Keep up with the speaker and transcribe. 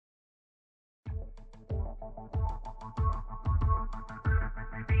Hey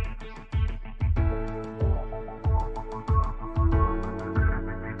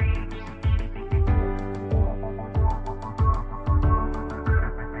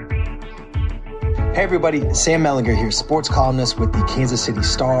everybody, Sam Mellinger here, sports columnist with the Kansas City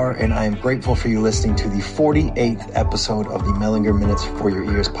Star, and I am grateful for you listening to the 48th episode of the Mellinger Minutes for Your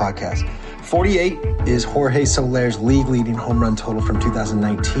Ears podcast. 48 is Jorge Soler's league-leading home run total from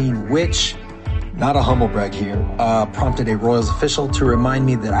 2019, which, not a humble brag here, prompted a Royals official to remind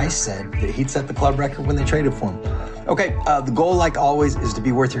me that I said that he'd set the club record when they traded for him. Okay, the goal, like always, is to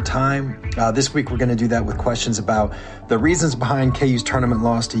be worth your time. This week, we're going to do that with questions about the reasons behind KU's tournament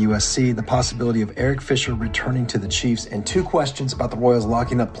loss to USC, the possibility of Eric Fisher returning to the Chiefs, and 2 questions about the Royals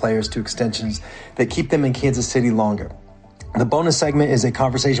locking up players to extensions that keep them in Kansas City longer. The bonus segment is a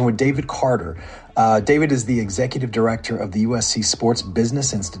conversation with David Carter. David is the executive director of the USC Sports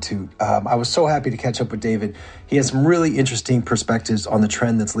Business Institute. I was so happy to catch up with David. He has some really interesting perspectives on the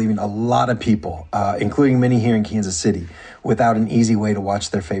trend that's leaving a lot of people, including many here in Kansas City, without an easy way to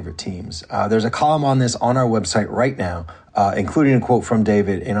watch their favorite teams. There's a column on this on our website right now, including a quote from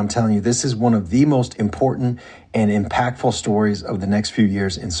David. And I'm telling you, this is one of the most important and impactful stories of the next few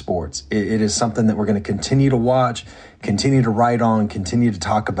years in sports. It is something that we're going to continue to watch, continue to write on, continue to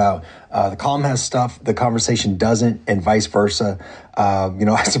talk about. The column has stuff, the conversation doesn't, and vice versa.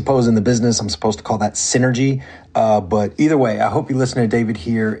 I suppose in the business, I'm supposed to call that synergy. But either way, I hope you listen to David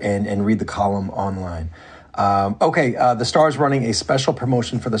here and read the column online. The Star is running a special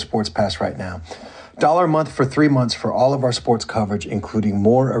promotion for the Sports Pass right now. $1 a month for 3 months for all of our sports coverage, including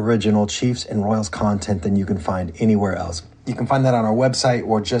more original Chiefs and Royals content than you can find anywhere else. You can find that on our website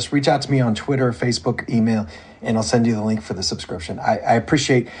or just reach out to me on Twitter, Facebook, email, and I'll send you the link for the subscription. I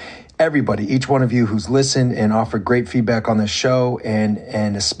appreciate everybody, each one of you who's listened and offered great feedback on this show, and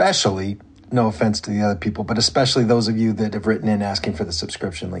especially, no offense to the other people, but especially those of you that have written in asking for the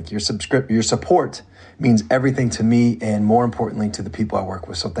subscription link. Your support means everything to me and, more importantly, to the people I work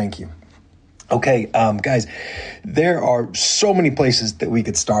with, so thank you. Okay, guys, there are so many places that we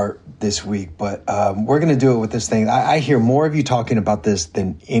could start this week, but we're going to do it with this thing. I hear more of you talking about this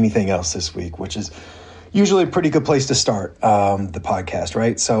than anything else this week, which is usually a pretty good place to start the podcast,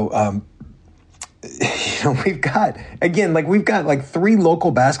 right? So, we've got 3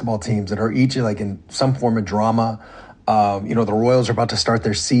 local basketball teams that are each like in some form of drama. The Royals are about to start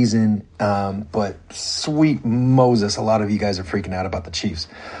their season, but sweet Moses, a lot of you guys are freaking out about the Chiefs.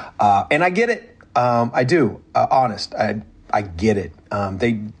 And I get it. I do. Honest. I get it.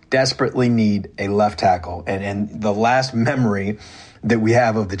 They desperately need a left tackle. And the last memory that we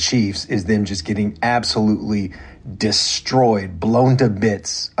have of the Chiefs is them just getting absolutely destroyed, blown to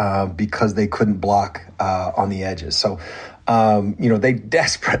bits because they couldn't block on the edges. So, they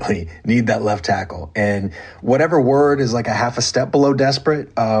desperately need that left tackle. And whatever word is like a half a step below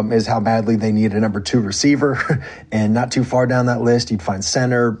desperate is how badly they need a number 2 receiver. And not too far down that list, you'd find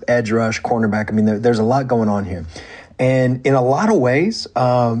center, edge rush, cornerback. I mean, there's a lot going on here. And in a lot of ways,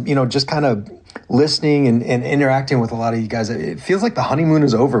 just kind of listening and interacting with a lot of you guys, it feels like the honeymoon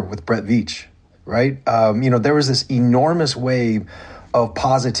is over with Brett Veach, right? There was this enormous wave of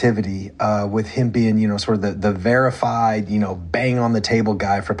positivity with him being, sort of the verified, bang on the table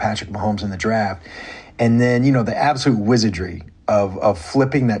guy for Patrick Mahomes in the draft. And then, the absolute wizardry of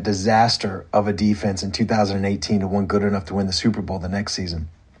flipping that disaster of a defense in 2018 to one good enough to win the Super Bowl the next season.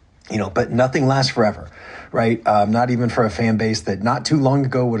 But nothing lasts forever, right? Not even for a fan base that not too long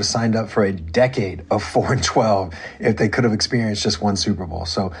ago would have signed up for a decade of 4-12 if they could have experienced just one Super Bowl.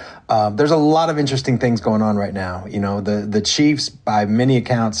 So there's a lot of interesting things going on right now. The Chiefs, by many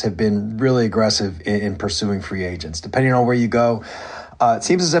accounts, have been really aggressive in pursuing free agents. Depending on where you go, it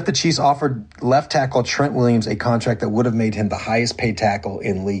seems as if the Chiefs offered left tackle Trent Williams a contract that would have made him the highest paid tackle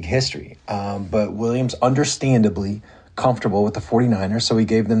in league history. But Williams, understandably, comfortable with the 49ers, so he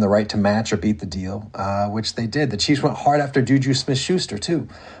gave them the right to match or beat the deal, which they did. The Chiefs went hard after Juju Smith-Schuster, too.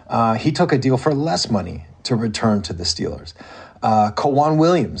 He took a deal for less money to return to the Steelers. K'Waun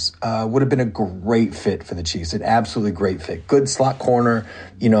Williams would have been a great fit for the Chiefs, an absolutely great fit. Good slot corner.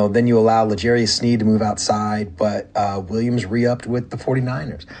 Then you allow L'Jarius Sneed to move outside, but Williams re-upped with the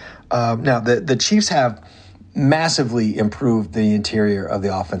 49ers. Now, the Chiefs have massively improved the interior of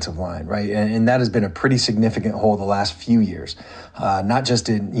the offensive line, right? And that has been a pretty significant hole the last few years, not just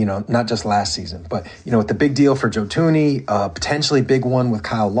last season, but, with the big deal for Joe Thuney, potentially big one with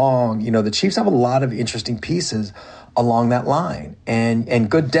Kyle Long, the Chiefs have a lot of interesting pieces along that line, and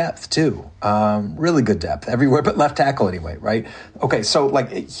good depth too. Really good depth everywhere but left tackle anyway, right? Okay, so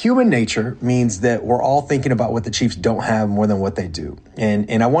like human nature means that we're all thinking about what the Chiefs don't have more than what they do.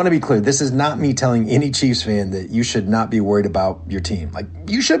 And I want to be clear, this is not me telling any Chiefs fan that you should not be worried about your team. Like,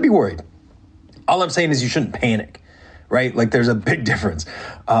 you should be worried. All I'm saying is you shouldn't panic. Right? Like, there's a big difference.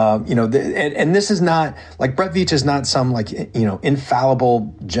 And this is not, like, Brett Veach is not some, like,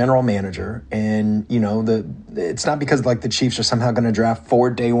 infallible general manager. And, it's not because, like, the Chiefs are somehow going to draft 4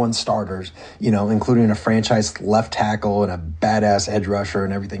 day one starters, including a franchise left tackle and a badass edge rusher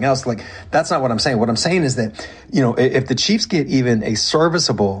and everything else. Like, that's not what I'm saying. What I'm saying is that, if the Chiefs get even a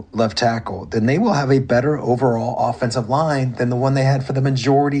serviceable left tackle, then they will have a better overall offensive line than the one they had for the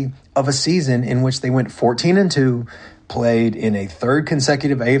majority of a season in which they went 14-2, played in a 3rd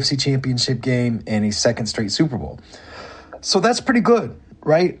consecutive AFC Championship game and a 2nd straight Super Bowl. So that's pretty good,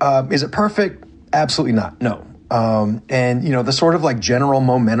 right? Is it perfect? Absolutely not. No. The sort of like general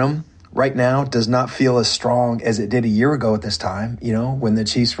momentum right now does not feel as strong as it did a year ago at this time, when the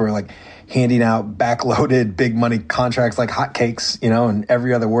Chiefs were like handing out backloaded big money contracts like hotcakes, and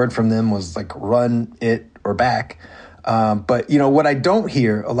every other word from them was like run it or back. But what I don't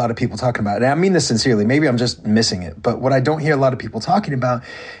hear a lot of people talking about, and I mean this sincerely, maybe I'm just missing it, but what I don't hear a lot of people talking about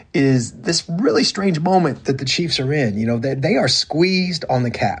is this really strange moment that the Chiefs are in. That they are squeezed on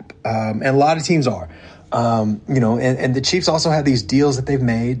the cap, and a lot of teams are. And the Chiefs also have these deals that they've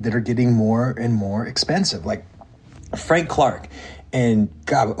made that are getting more and more expensive, like Frank Clark. And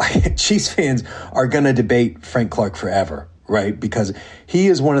God, like, Chiefs fans are going to debate Frank Clark forever, right? Because he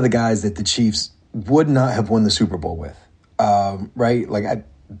is one of the guys that the Chiefs would not have won the Super Bowl with, right? Like,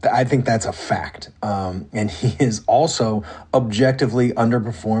 I think that's a fact. And he is also objectively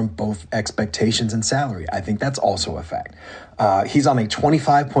underperformed both expectations and salary. I think that's also a fact. He's on a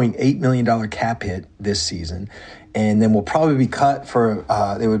 $25.8 million cap hit this season, and then will probably be cut for,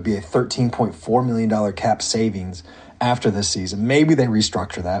 there would be a $13.4 million cap savings after this season. Maybe they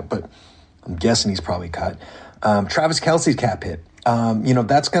restructure that, but I'm guessing he's probably cut. Travis Kelce's cap hit.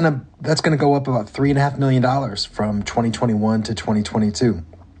 That's gonna go up about $3.5 million from 2021 to 2022.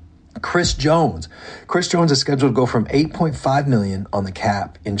 Chris Jones is scheduled to go from $8.5 million on the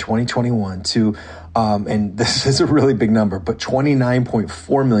cap in 2021 to, and this is a really big number, but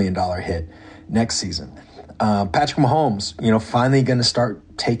 $29.4 million hit next season. Patrick Mahomes, finally going to start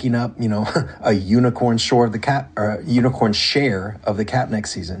taking up, a unicorn share of the cap, or a unicorn share of the cap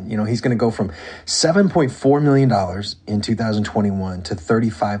next season. He's going to go from $7.4 million in 2021 to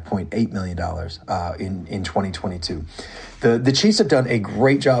 $35.8 million in 2022. The Chiefs have done a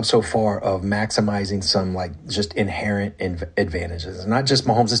great job so far of maximizing some like just inherent advantages, not just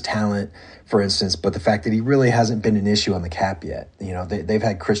Mahomes' talent, for instance, but the fact that he really hasn't been an issue on the cap yet. They've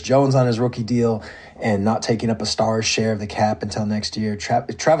had Chris Jones on his rookie deal and not taking up a star's share of the cap until next year.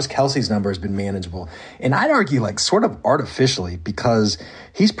 Travis Kelce's number has been manageable, and I'd argue like sort of artificially, because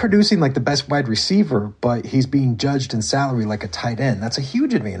he's producing like the best wide receiver, but he's being judged in salary like a tight end. That's a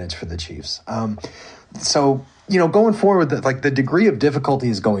huge advantage for the Chiefs. Going forward, the degree of difficulty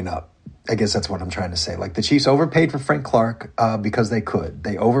is going up. I guess that's what I'm trying to say. Like, the Chiefs overpaid for Frank Clark because they could.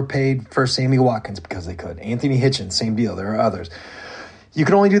 They overpaid for Sammy Watkins because they could. Anthony Hitchens, same deal. There are others. You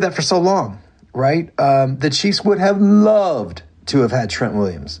can only do that for so long, right? The Chiefs would have loved to have had Trent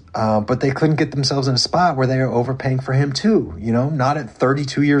Williams, but they couldn't get themselves in a spot where they are overpaying for him too, not at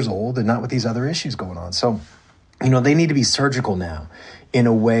 32 years old and not with these other issues going on. So, they need to be surgical now in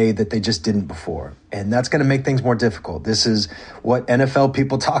a way that they just didn't before. And that's going to make things more difficult. This is what NFL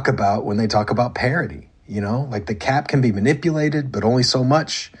people talk about when they talk about parity. Like, the cap can be manipulated, but only so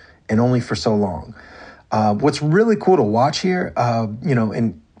much and only for so long. What's really cool to watch here,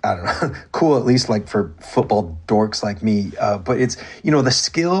 and I don't know, cool at least like for football dorks like me, but it's, the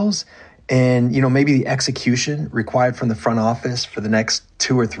skills and, maybe the execution required from the front office for the next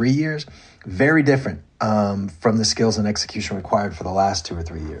 2 or 3 years, very different from the skills and execution required for the last 2 or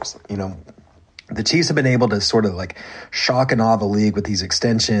 3 years. The Chiefs have been able to sort of like shock and awe the league with these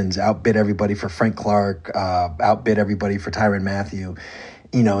extensions, outbid everybody for Frank Clark, outbid everybody for Tyrann Mathieu,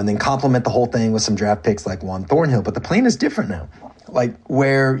 and then complement the whole thing with some draft picks like Juan Thornhill. But the plan is different now. Like,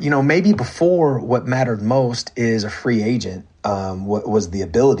 where, maybe before what mattered most is a free agent, what was the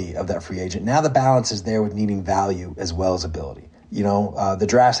ability of that free agent. Now the balance is there with needing value as well as ability. The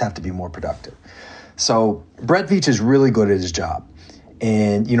drafts have to be more productive. So Brett Veach is really good at his job.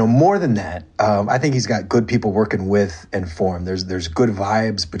 And, more than that, I think he's got good people working with and for him. There's good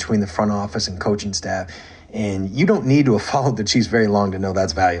vibes between the front office and coaching staff. And you don't need to have followed the Chiefs very long to know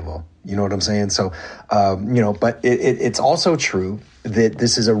that's valuable. You know what I'm saying? So, but it's also true that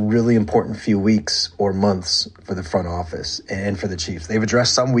this is a really important few weeks or months for the front office and for the Chiefs. They've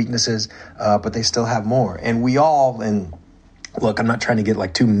addressed some weaknesses, but they still have more. And we all, and look, I'm not trying to get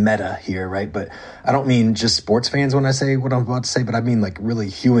like too meta here, right? But I don't mean just sports fans when I say what I'm about to say, but I mean like really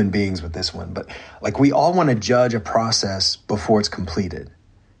human beings with this one. But like we all want to judge a process before it's completed,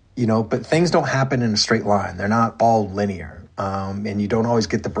 but things don't happen in a straight line. They're not all linear, and you don't always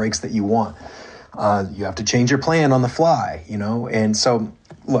get the breaks that you want. You have to change your plan on the fly, And so,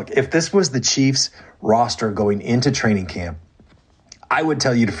 look, if this was the Chiefs roster going into training camp, I would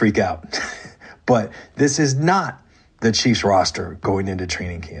tell you to freak out. But this is not the Chiefs roster going into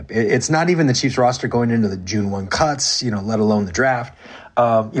training camp. It's not even the Chiefs roster going into the June 1 cuts, let alone the draft.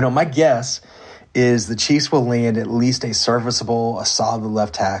 My guess is the Chiefs will land at least a serviceable, a solid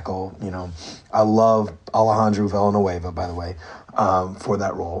left tackle. I love Alejandro Villanueva, by the way, for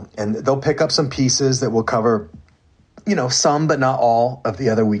that role. And they'll pick up some pieces that will cover, some but not all of the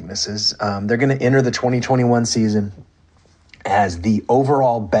other weaknesses. They're going to enter the 2021 season as the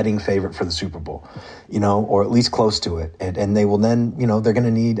overall betting favorite for the Super Bowl, or at least close to it. And they will then, they're going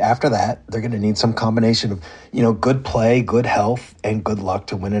to need, after that, they're going to need some combination of, good play, good health, and good luck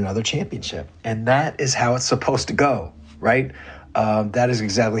to win another championship. And that is how it's supposed to go, right? That is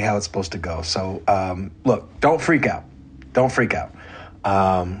exactly how it's supposed to go. So, look, don't freak out. Don't freak out.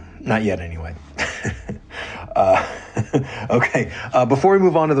 Not yet, anyway. Okay. Before we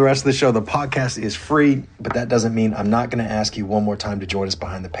move on to the rest of the show, the podcast is free, but that doesn't mean I'm not going to ask you one more time to join us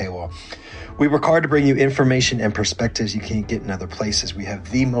behind the paywall. We work hard to bring you information and perspectives you can't get in other places. We have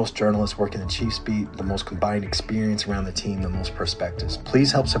the most journalists working the Chiefs beat, the most combined experience around the team, the most perspectives.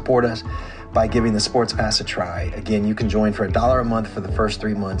 Please help support us by giving the Sports Pass a try. Again, you can join for $1 a month for the first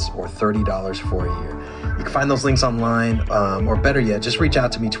 3 months or $30 for a year. You can find those links online, or better yet, just reach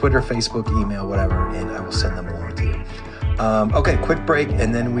out to me, Twitter, Facebook, email, whatever, and I will send them along to you. Okay, quick break,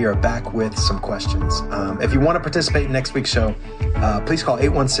 and then we are back with some questions. If you want to participate in next week's show, please call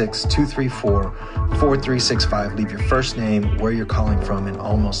 816-234-4365. Leave your first name, where you're calling from, and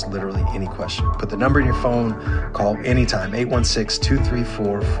almost literally any question. Put the number in your phone, call anytime,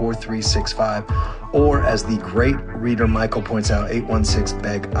 816-234-4365, or as the great reader Michael points out,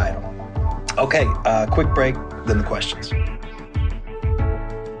 816-BEG-IDLE. Okay, quick break, then the questions.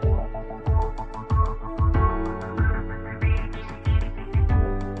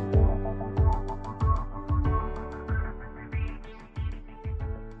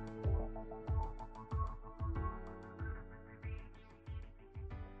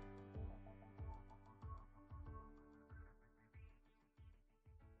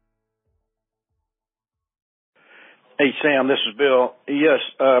 Hey, Sam, this is Bill. Yes,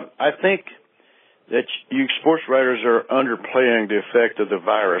 I think that you sports writers are underplaying the effect that the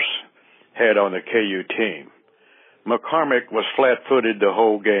virus had on the KU team. McCormick was flat-footed the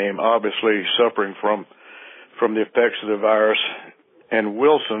whole game, obviously suffering from the effects of the virus, and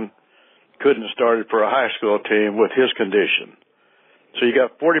Wilson couldn't start it for a high school team with his condition. So you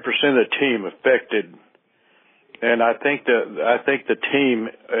got 40% of the team affected, and I think the team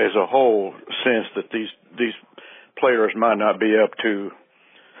as a whole sensed that these players might not be up to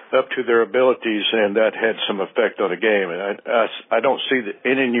their abilities, and that had some effect on the game. And I don't see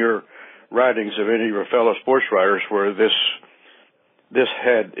any in your writings of any of your fellow sports writers where this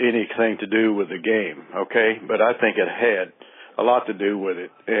had anything to do with the game, okay? But I think it had a lot to do with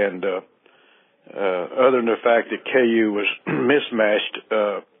it. And other than the fact that KU was mismatched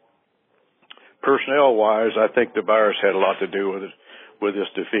personnel-wise, I think the virus had a lot to do with this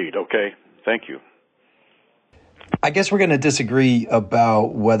defeat, okay? Thank you. I guess we're going to disagree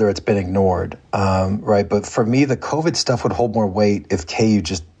about whether it's been ignored, right? But for me, the COVID stuff would hold more weight if KU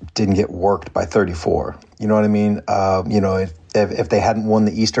just didn't get worked by 34. You know what I mean? If they hadn't won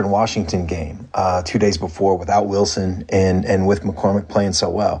the Eastern Washington game 2 days before without Wilson and with McCormick playing so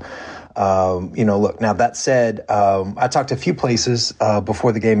well. Look, now that said, I talked to a few places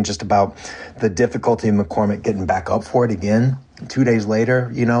before the game just about the difficulty of McCormick getting back up for it again 2 days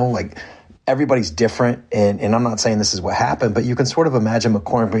later, everybody's different, and I'm not saying this is what happened, but you can sort of imagine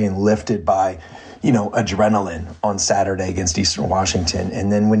McCormick being lifted by, adrenaline on Saturday against Eastern Washington.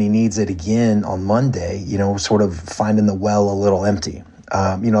 And then when he needs it again on Monday, sort of finding the well a little empty.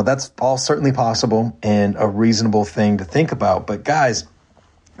 That's all certainly possible and a reasonable thing to think about. But guys,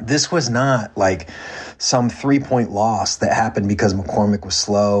 this was not like some 3-point loss that happened because McCormick was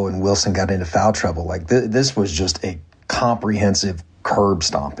slow and Wilson got into foul trouble. This was just a comprehensive curb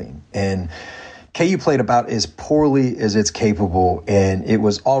stomping. And, KU played about as poorly as it's capable, and it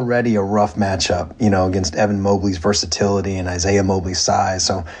was already a rough matchup, against Evan Mobley's versatility and Isaiah Mobley's size.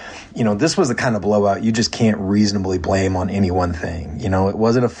 So, this was the kind of blowout you just can't reasonably blame on any one thing. It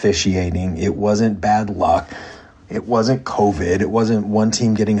wasn't officiating. It wasn't bad luck. It wasn't COVID. It wasn't one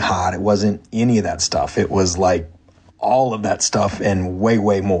team getting hot. It wasn't any of that stuff. It was like all of that stuff and way,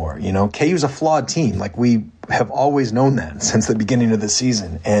 way more. KU's a flawed team. Like, we have always known that since the beginning of the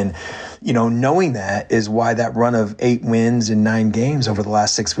season. And, knowing that is why that run of 8 wins in 9 games over the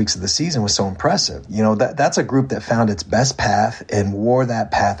last 6 weeks of the season was so impressive. That's a group that found its best path and wore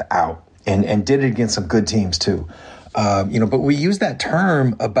that path out and did it against some good teams too. But we use that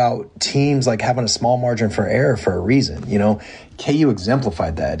term about teams like having a small margin for error for a reason. KU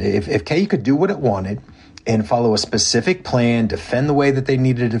exemplified that. If KU could do what it wanted and follow a specific plan, defend the way that they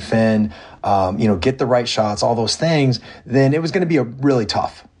needed to defend, get the right shots, all those things, then it was going to be a really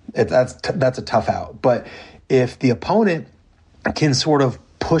tough. That's a tough out. But if the opponent can sort of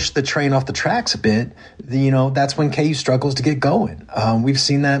push the train off the tracks a bit, that's when KU struggles to get going. We've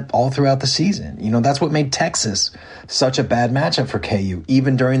seen that all throughout the season. That's what made Texas such a bad matchup for KU,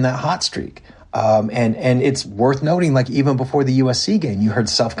 even during that hot streak. And it's worth noting, like, even before the USC game, you heard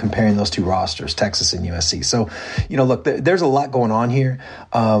Self comparing those two rosters, Texas and USC. So, look, there's a lot going on here.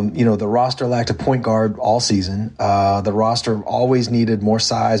 The roster lacked a point guard all season. The roster always needed more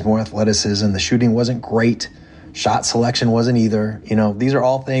size, more athleticism. The shooting wasn't great. Shot selection wasn't either. These are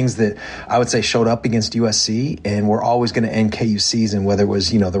all things that I would say showed up against USC, and we're always going to end KU season, whether it was,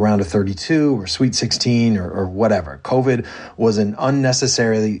 the round of 32 or Sweet 16 or whatever. COVID was an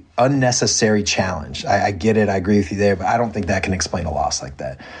unnecessary challenge. I get it. I agree with you there, but I don't think that can explain a loss like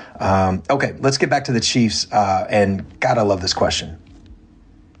that. Okay, let's get back to the Chiefs. And God, I love this question.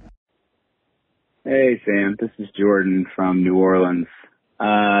 Hey, Sam. This is Jordan from New Orleans.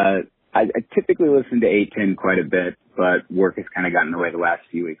 I typically listen to 810 quite a bit, but work has kind of gotten in the way the last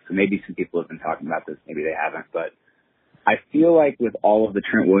few weeks. So maybe some people have been talking about this, maybe they haven't. But I feel like with all of the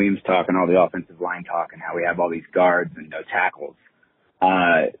Trent Williams talk and all the offensive line talk and how we have all these guards and no tackles,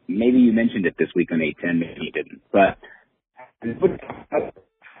 maybe you mentioned it this week on 810, maybe you didn't. But I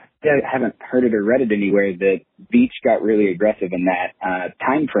haven't heard it or read it anywhere that Beach got really aggressive in that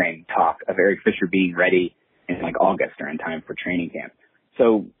time frame talk of Eric Fisher being ready in like August or in time for training camp.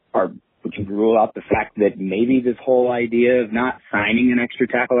 So would you rule out the fact that maybe this whole idea of not signing an extra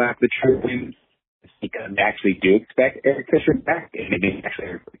tackle after Trent Williams is because they actually do expect Eric Fisher back, and maybe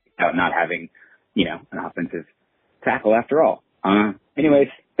actually about not having, an offensive tackle after all? Anyways,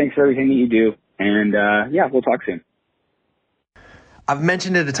 thanks for everything that you do, and we'll talk soon. I've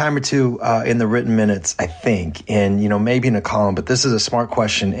mentioned it a time or two in the written minutes, I think, and, maybe in a column, but this is a smart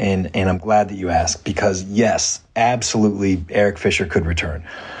question, and I'm glad that you asked, because, yes, absolutely, Eric Fisher could return.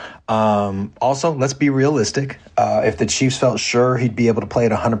 Also, let's be realistic. If the Chiefs felt sure he'd be able to play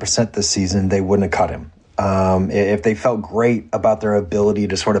at 100% this season, they wouldn't have cut him. If they felt great about their ability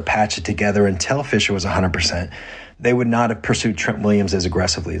to sort of patch it together until Fisher was 100%, they would not have pursued Trent Williams as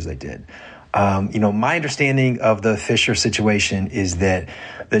aggressively as they did. My understanding of the Fisher situation is that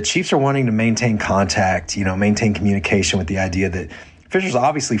the Chiefs are wanting to maintain contact, maintain communication with the idea that Fisher's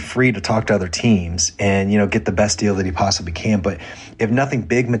obviously free to talk to other teams and, get the best deal that he possibly can. But if nothing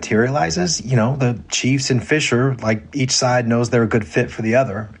big materializes, the Chiefs and Fisher, like, each side knows they're a good fit for the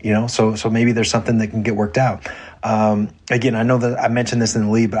other, so maybe there's something that can get worked out. Again, I know that I mentioned this in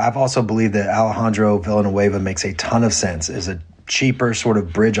the lead, but I've also believed that Alejandro Villanueva makes a ton of sense as a cheaper sort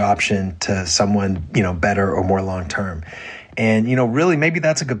of bridge option to someone, better or more long-term. And, really, maybe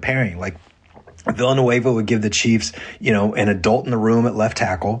that's a good pairing. Like, Villanueva would give the Chiefs, an adult in the room at left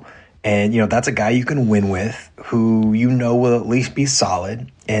tackle. And, that's a guy you can win with who will at least be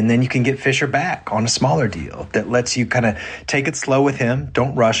solid. And then you can get Fisher back on a smaller deal that lets you kind of take it slow with him,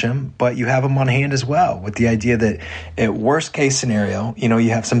 don't rush him, but you have him on hand as well, with the idea that at worst case scenario,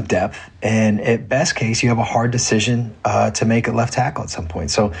 you have some depth, and at best case, you have a hard decision to make at left tackle at some point.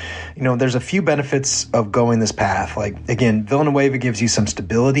 So, there's a few benefits of going this path. Like, again, Villanueva gives you some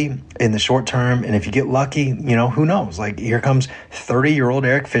stability in the short term, and if you get lucky, who knows? Like, here comes 30-year-old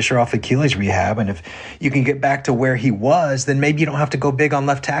Eric Fisher off Achilles rehab, and if you can get back to where he was, then maybe you don't have to go big on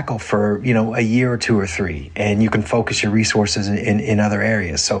left tackle for, a year or 2 or 3, and you can focus your resources in other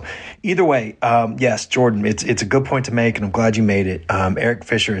areas. So either way, yes, Jordan, it's a good point to make, and I'm glad you made it. Eric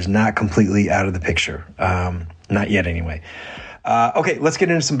Fisher is not completely out of the picture. Not yet anyway. Okay, let's get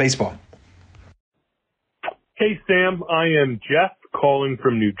into some baseball. Hey, Sam, I am Jeff calling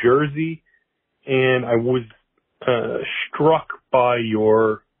from New Jersey, and I was struck by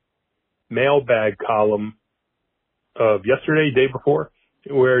your mailbag column of yesterday, day before,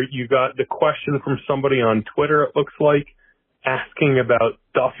 where you got the question from somebody on Twitter, it looks like, asking about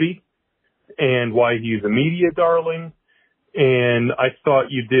Duffy and why he's a media darling. And I thought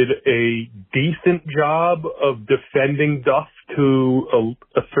you did a decent job of defending Duff to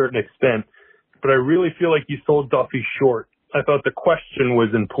a certain extent. But I really feel like you sold Duffy short. I thought the question was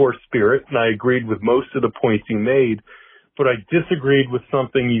in poor spirit, and I agreed with most of the points you made. But I disagreed with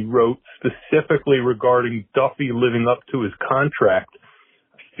something you wrote specifically regarding Duffy living up to his contract.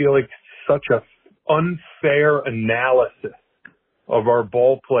 I feel like such a unfair analysis of our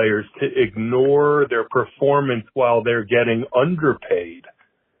ball players to ignore their performance while they're getting underpaid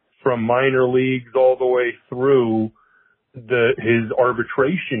from minor leagues all the way through his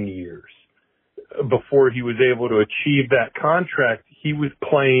arbitration years. Before he was able to achieve that contract, he was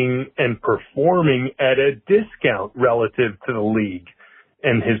playing and performing at a discount relative to the league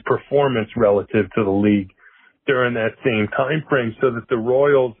and his performance relative to the league during that same time frame, so that the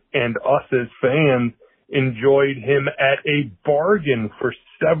Royals and us as fans enjoyed him at a bargain for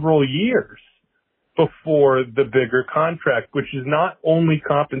several years before the bigger contract, which is not only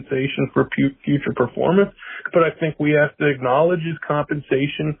compensation for future performance, but I think we have to acknowledge his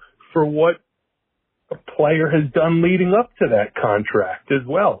compensation for what a player has done leading up to that contract as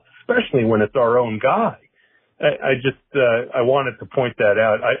well, especially when it's our own guy. I wanted to point that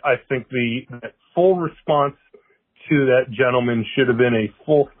out. I think that full response to that gentleman should have been a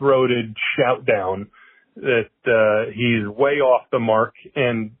full-throated shout down that he's way off the mark,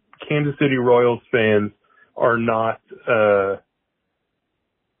 and Kansas City Royals fans are not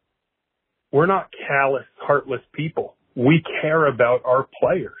we're not callous, heartless people. We care about our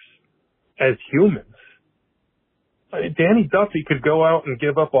players as humans. Danny Duffy could go out and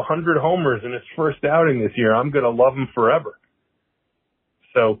give up 100 homers in his first outing this year. I'm going to love him forever.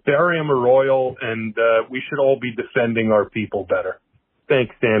 So bury him a Royal, and we should all be defending our people better.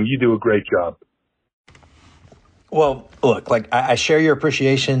 Thanks, Sam. You do a great job. Well, look, I share your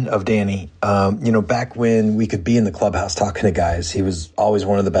appreciation of Danny. Back when we could be in the clubhouse talking to guys, he was always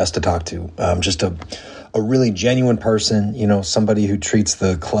one of the best to talk to. Just a really genuine person, somebody who treats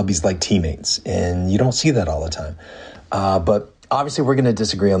the clubbies like teammates. And you don't see that all the time. But obviously we're going to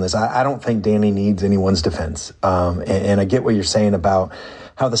disagree on this. I don't think Danny needs anyone's defense. And I get what you're saying about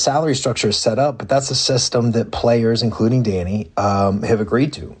how the salary structure is set up, but that's a system that players, including Danny, have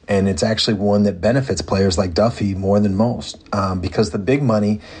agreed to. And it's actually one that benefits players like Duffy more than most, because the big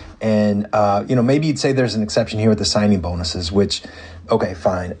money and, maybe you'd say there's an exception here with the signing bonuses, which, okay,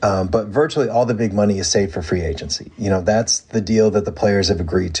 fine. But virtually all the big money is saved for free agency. That's the deal that the players have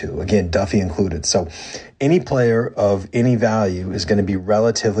agreed to. Again, Duffy included. So any player of any value is going to be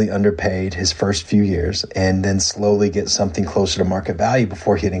relatively underpaid his first few years and then slowly get something closer to market value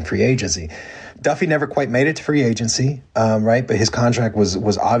before hitting free agency. Duffy never quite made it to free agency, right? But his contract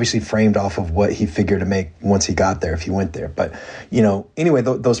was obviously framed off of what he figured to make once he got there, if he went there. But, anyway,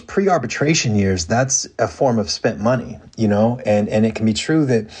 those pre-arbitration years, that's a form of spent money, and it can be true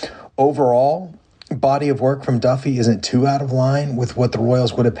that overall body of work from Duffy isn't too out of line with what the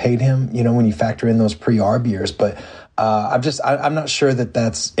Royals would have paid him, when you factor in those pre-arb years. But I'm not sure that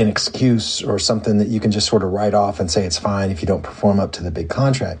that's an excuse or something that you can just sort of write off and say it's fine if you don't perform up to the big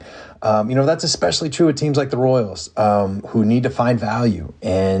contract. That's especially true with teams like the Royals, who need to find value,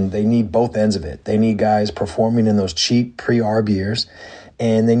 and they need both ends of it. They need guys performing in those cheap pre-arb years,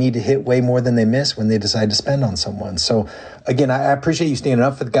 and they need to hit way more than they miss when they decide to spend on someone. So, again, I appreciate you standing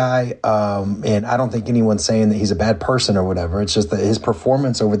up for the guy, and I don't think anyone's saying that he's a bad person or whatever. It's just that his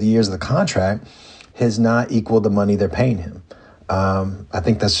performance over the years of the contract has not equaled the money they're paying him. I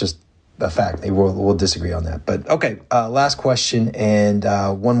think that's just a fact. We'll disagree on that. But, okay, last question, and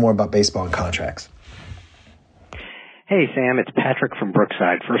one more about baseball and contracts. Hey, Sam, it's Patrick from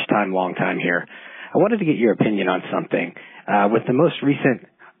Brookside. First time, long time here. I wanted to get your opinion on something. With the most recent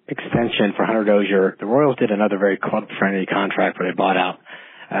extension for Hunter Dozier, the Royals did another very club-friendly contract where they bought out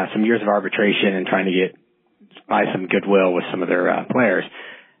some years of arbitration and trying to buy some goodwill with some of their players.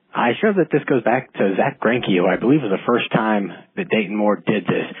 I show that this goes back to Zach Greinke, who I believe was the first time that Dayton Moore did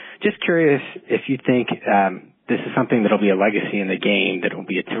this. Just curious if you think this is something that will be a legacy in the game that will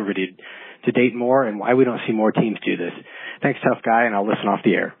be attributed to Dayton Moore, and why we don't see more teams do this. Thanks, tough guy, and I'll listen off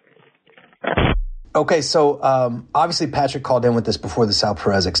the air. Okay, so obviously Patrick called in with this before the Sal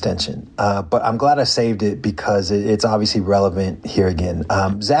Perez extension, but I'm glad I saved it because it's obviously relevant here again.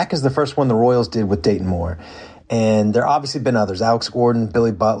 Zach is the first one the Royals did with Dayton Moore. And there obviously been others, Alex Gordon,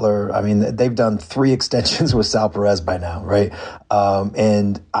 Billy Butler. I mean, they've done 3 extensions with Sal Perez by now, right?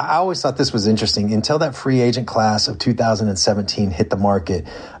 And I always thought this was interesting. Until that free agent class of 2017 hit the market,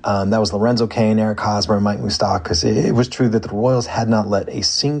 that was Lorenzo Cain, Eric Hosmer, and Mike Moustakas. It was true that the Royals had not let a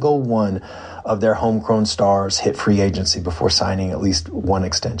single one of their homegrown stars hit free agency before signing at least one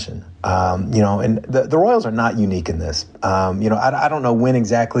extension. And the Royals are not unique in this. I don't know when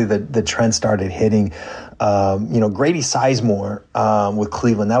exactly the trend started hitting. Grady Sizemore with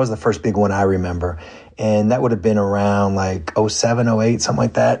Cleveland, that was the first big one I remember. And that would have been around like 07, 08, something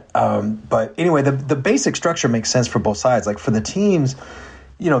like that. But anyway, the basic structure makes sense for both sides. Like for the teams,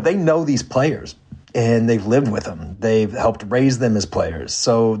 they know these players and they've lived with them. They've helped raise them as players.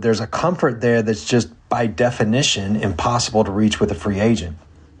 So there's a comfort there that's just by definition impossible to reach with a free agent.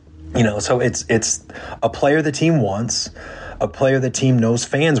 So it's a player the team wants, a player the team knows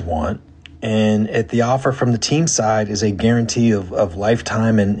fans want, and at the offer from the team side is a guarantee of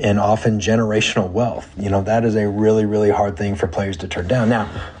lifetime and often generational wealth. That is a really, really hard thing for players to turn down. Now,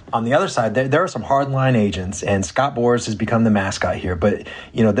 on the other side, there are some hardline agents, and Scott Boras has become the mascot here. But,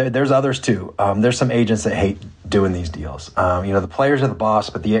 there's others too. There's some agents that hate doing these deals. The players are the boss,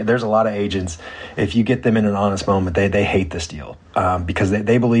 but there's a lot of agents. If you get them in an honest moment, they hate this deal because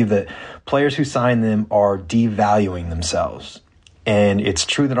they believe that players who sign them are devaluing themselves. And it's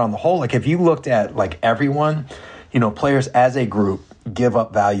true that on the whole, like if you looked at like everyone, players as a group give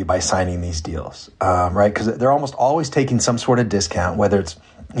up value by signing these deals, right? Because they're almost always taking some sort of discount, whether it's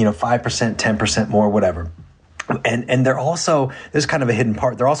 5%, 10% more, whatever. And they're also, this is kind of a hidden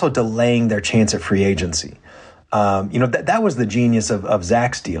part, they're also delaying their chance at free agency. That was the genius of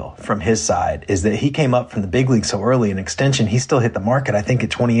Zach's deal from his side, is that he came up from the big league so early in extension. He still hit the market, I think, at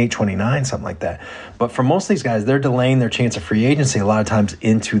 28, 29, something like that. But for most of these guys, they're delaying their chance of free agency a lot of times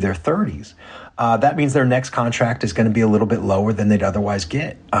into their 30s. That means their next contract is going to be a little bit lower than they'd otherwise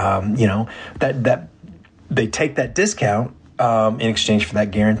get. That they take that discount in exchange for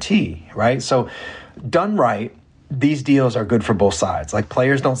that guarantee, right? So done right, these deals are good for both sides. Like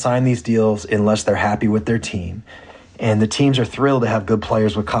players don't sign these deals unless they're happy with their team. And the teams are thrilled to have good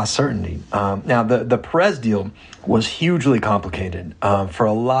players with cost certainty. Now, the Perez deal was hugely complicated for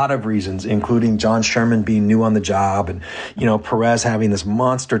a lot of reasons, including John Sherman being new on the job and, Perez having this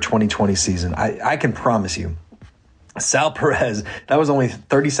monster 2020 season. I can promise you, Sal Perez, that was only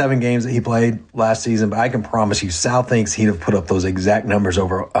 37 games that he played last season, but I can promise you, Sal thinks he'd have put up those exact numbers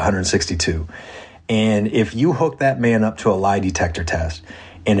over 162. And if you hook that man up to a lie detector test,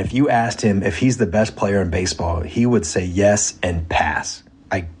 and if you asked him if he's the best player in baseball, he would say yes and pass.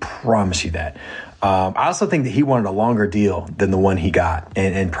 I promise you that. I also think that he wanted a longer deal than the one he got,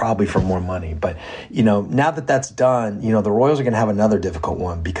 and probably for more money. But, now that that's done, the Royals are going to have another difficult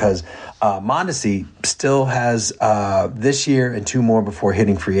one because Mondesi still has this year and 2 more before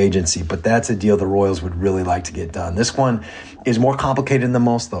hitting free agency. But that's a deal the Royals would really like to get done. This one is more complicated than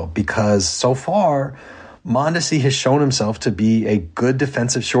most, though, because so far Mondesi has shown himself to be a good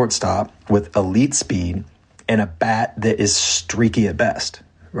defensive shortstop with elite speed and a bat that is streaky at best,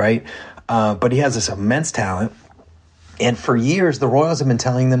 right? But he has this immense talent. And for years, the Royals have been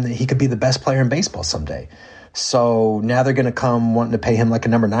telling them that he could be the best player in baseball someday. So now they're going to come wanting to pay him like a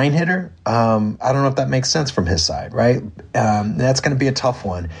number 9 hitter. I don't know if that makes sense from his side, right? That's going to be a tough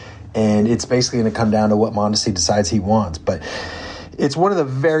one. And it's basically going to come down to what Mondesi decides he wants. But it's one of the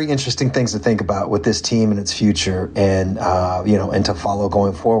very interesting things to think about with this team and its future and to follow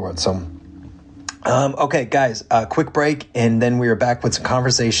going forward. So, okay, guys, quick break, and then we are back with some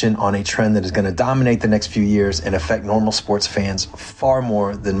conversation on a trend that is going to dominate the next few years and affect normal sports fans far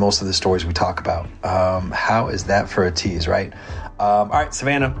more than most of the stories we talk about. How is that for a tease, right? All right,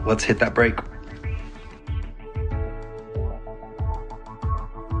 Savannah, let's hit that break.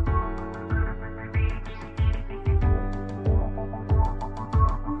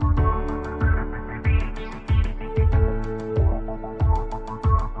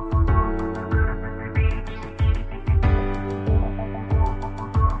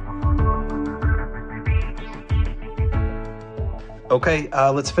 Okay,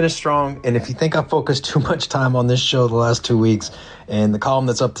 let's finish strong. And if you think I focused too much time on this show the last 2 weeks and the column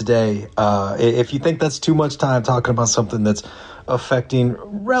that's up today, if you think that's too much time talking about something that's affecting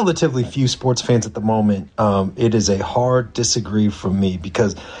relatively few sports fans at the moment, it is a hard disagree from me,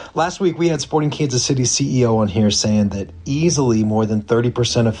 because last week we had Sporting Kansas City CEO on here saying that easily more than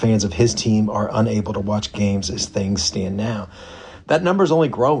 30% of fans of his team are unable to watch games as things stand now. That number is only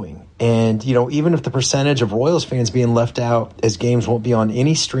growing. And, even if the percentage of Royals fans being left out as games won't be on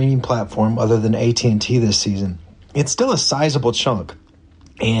any streaming platform other than AT&T this season, it's still a sizable chunk.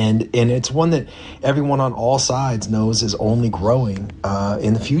 And it's one that everyone on all sides knows is only growing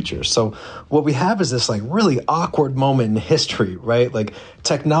in the future. So what we have is this like really awkward moment in history, right? Like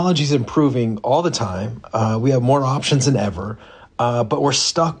technology is improving all the time. We have more options than ever. But we're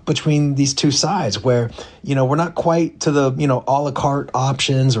stuck between these two sides where, we're not quite to the, a la carte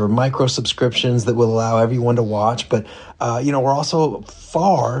options or micro subscriptions that will allow everyone to watch. But, we're also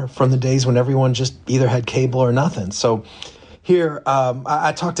far from the days when everyone just either had cable or nothing. So here,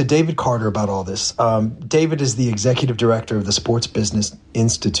 I talked to David Carter about all this. David is the executive director of the Sports Business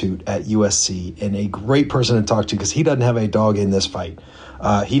Institute at USC and a great person to talk to because he doesn't have a dog in this fight.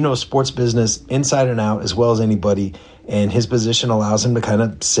 He knows sports business inside and out as well as anybody, and his position allows him to kind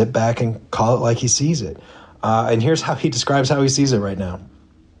of sit back and call it like he sees it. And here's how he describes how he sees it right now.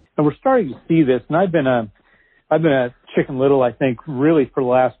 And we're starting to see this, and I've been a Chicken Little, I think, really for the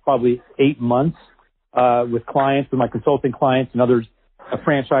last probably 8 months. With clients, with my consulting clients and others,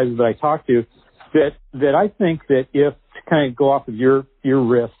 franchises that I talk to, that I think that if, to kind of go off of your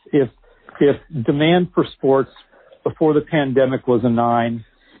riff, if demand for sports before the pandemic was a 9,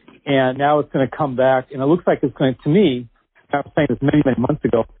 and now it's going to come back, and it looks like it's going to me, I was saying this many, many months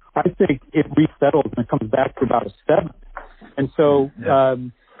ago, I think it resettles and it comes back to about a 7. And so,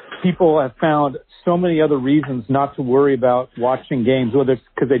 people have found so many other reasons not to worry about watching games, whether it's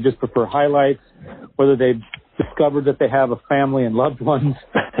because they just prefer highlights, whether they've discovered that they have a family and loved ones,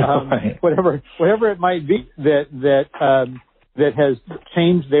 Right. whatever it might be that has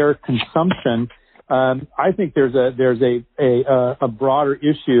changed their consumption. I think there's a broader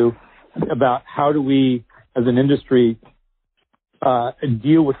issue about how do we, as an industry,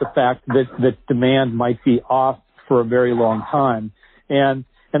 deal with the fact that demand might be off for a very long time. And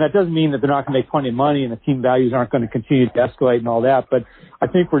that doesn't mean that they're not going to make plenty of money and the team values aren't going to continue to escalate and all that. But I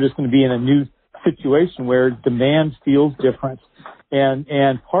think we're just going to be in a new situation where demand feels different.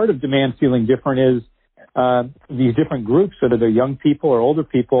 And part of demand feeling different is these different groups, whether they're young people or older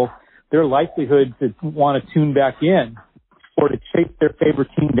people, their likelihood to want to tune back in or to chase their favorite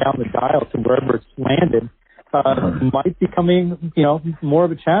team down the dial to wherever it's landed might be becoming, more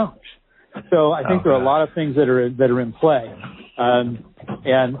of a challenge. So I think there are a lot of things that are in play. And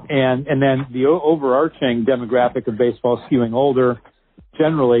then the overarching demographic of baseball skewing older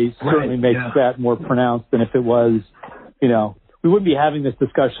generally certainly makes that more pronounced than if it was, we wouldn't be having this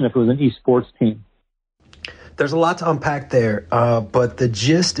discussion if it was an esports team. There's a lot to unpack there, but the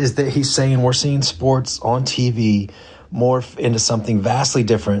gist is that he's saying we're seeing sports on TV morph into something vastly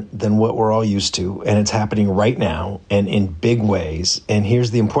different than what we're all used to, and it's happening right now and in big ways. And here's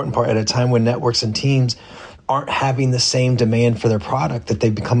the important part: at a time when networks and teams aren't having the same demand for their product that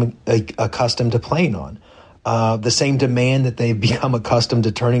they've become accustomed to playing on, the same demand that they've become accustomed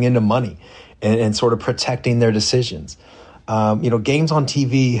to turning into money and sort of protecting their decisions. Games on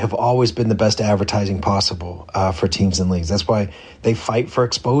TV have always been the best advertising possible for teams and leagues. That's why they fight for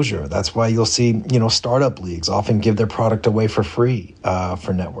exposure. That's why you'll see, startup leagues often give their product away for free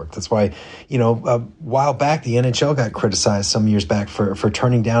for network. That's why, a while back, the NHL got criticized some years back for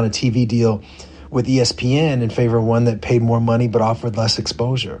turning down a TV deal with ESPN in favor of one that paid more money but offered less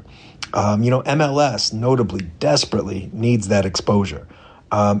exposure. MLS notably, desperately needs that exposure.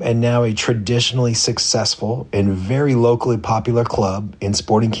 And now a traditionally successful and very locally popular club in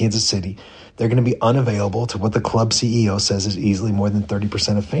Sporting Kansas City, they're going to be unavailable to what the club CEO says is easily more than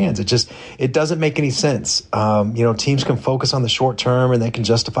 30% of fans. It doesn't make any sense. Teams can focus on the short term and they can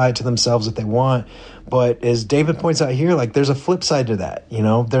justify it to themselves if they want. But as David points out here, there's a flip side to that.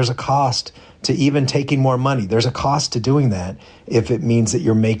 There's a cost to even taking more money. There's a cost to doing that if it means that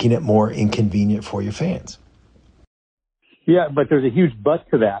you're making it more inconvenient for your fans. Yeah, but there's a huge but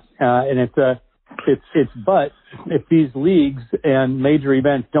to that. And it's but if these leagues and major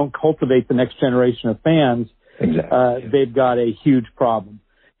events don't cultivate the next generation of fans, exactly. They've got a huge problem.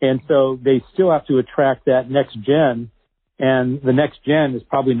 And so they still have to attract that next gen, and the next gen is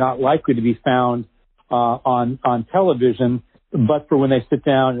probably not likely to be found on television, but for when they sit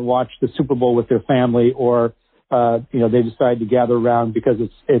down and watch the Super Bowl with their family, or they decide to gather around because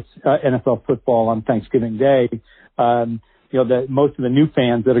it's NFL football on Thanksgiving Day. That most of the new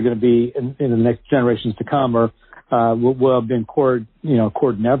fans that are going to be in the next generations to come will have been cord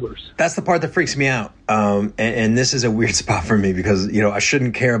nevers. That's the part that freaks me out. And this is a weird spot for me because, I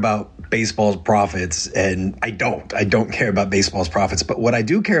shouldn't care about baseball's profits, and I don't care about baseball's profits. But what I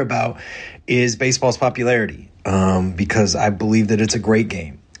do care about is baseball's popularity, because I believe that it's a great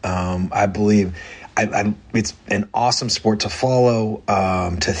game. I believe it's an awesome sport to follow,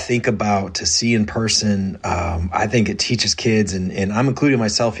 to think about, to see in person. I think it teaches kids, and I'm including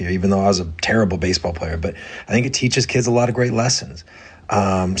myself here, even though I was a terrible baseball player, but I think it teaches kids a lot of great lessons.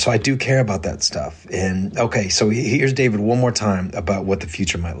 So I do care about that stuff. And okay, so here's David one more time about what the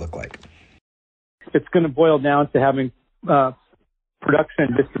future might look like. It's going to boil down to having production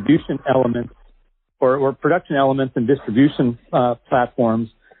and distribution elements or production elements and distribution platforms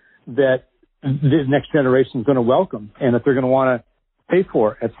that the next generation is going to welcome and that they're going to want to pay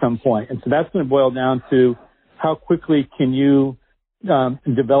for at some point. And so that's going to boil down to how quickly can you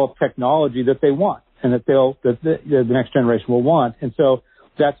develop technology that they want and that the next generation will want. And so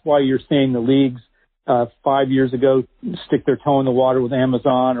that's why you're seeing the leagues 5 years ago stick their toe in the water with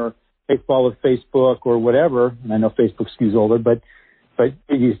Amazon or baseball with Facebook or whatever. And I know Facebook skews older, but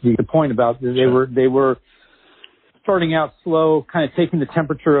you see the point about they were starting out slow, kind of taking the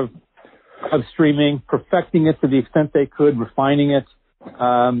temperature of streaming, perfecting it to the extent they could, refining it.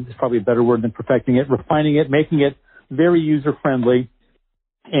 It's probably a better word than perfecting it, refining it, making it very user friendly,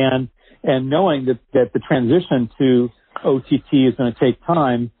 and knowing that the transition to OTT is going to take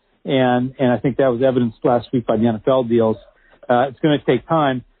time. And I think that was evidenced last week by the NFL deals. It's going to take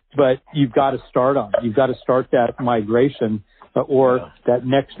time, but you've got to start on it. You've got to start that migration, or that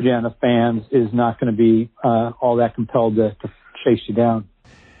next gen of fans is not going to be all that compelled to chase you down.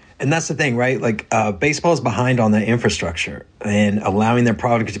 And that's the thing, right? Like baseball is behind on that infrastructure, and allowing their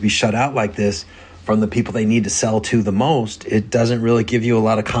product to be shut out like this from the people they need to sell to the most, it doesn't really give you a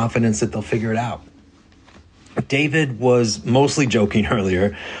lot of confidence that they'll figure it out. David was mostly joking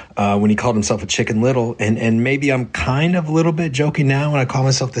earlier when he called himself a Chicken Little, and maybe I'm kind of a little bit joking now when I call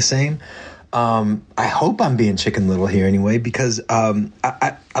myself the same. I hope I'm being Chicken Little here anyway, because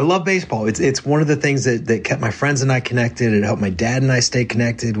I love baseball. It's one of the things that kept my friends and I connected. It helped my dad and I stay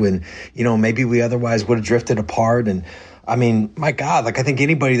connected when, maybe we otherwise would have drifted apart. And I mean, my God, I think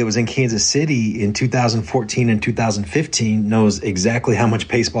anybody that was in Kansas City in 2014 and 2015 knows exactly how much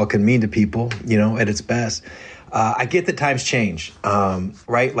baseball can mean to people, at its best. I get that times change,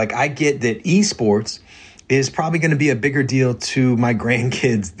 right? I get that esports is probably going to be a bigger deal to my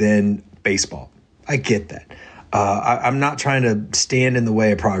grandkids than baseball. I get that. I'm not trying to stand in the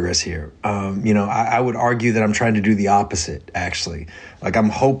way of progress here. I would argue that I'm trying to do the opposite, actually. I'm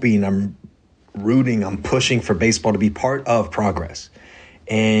hoping, I'm rooting, I'm pushing for baseball to be part of progress.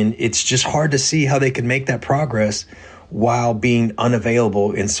 And it's just hard to see how they can make that progress while being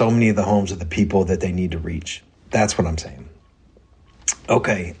unavailable in so many of the homes of the people that they need to reach. That's what I'm saying.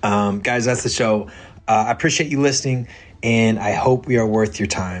 Okay, guys, that's the show. I appreciate you listening, and I hope we are worth your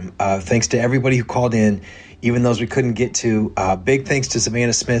time. Thanks to everybody who called in, even those we couldn't get to. Big thanks to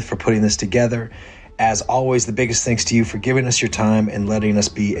Savannah Smith for putting this together. As always, the biggest thanks to you for giving us your time and letting us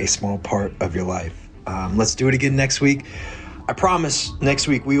be a small part of your life. Let's do it again next week. I promise next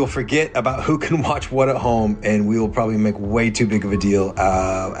week we will forget about who can watch what at home, and we will probably make way too big of a deal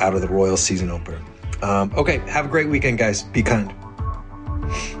out of the Royals season opener. Okay, have a great weekend, guys. Be kind.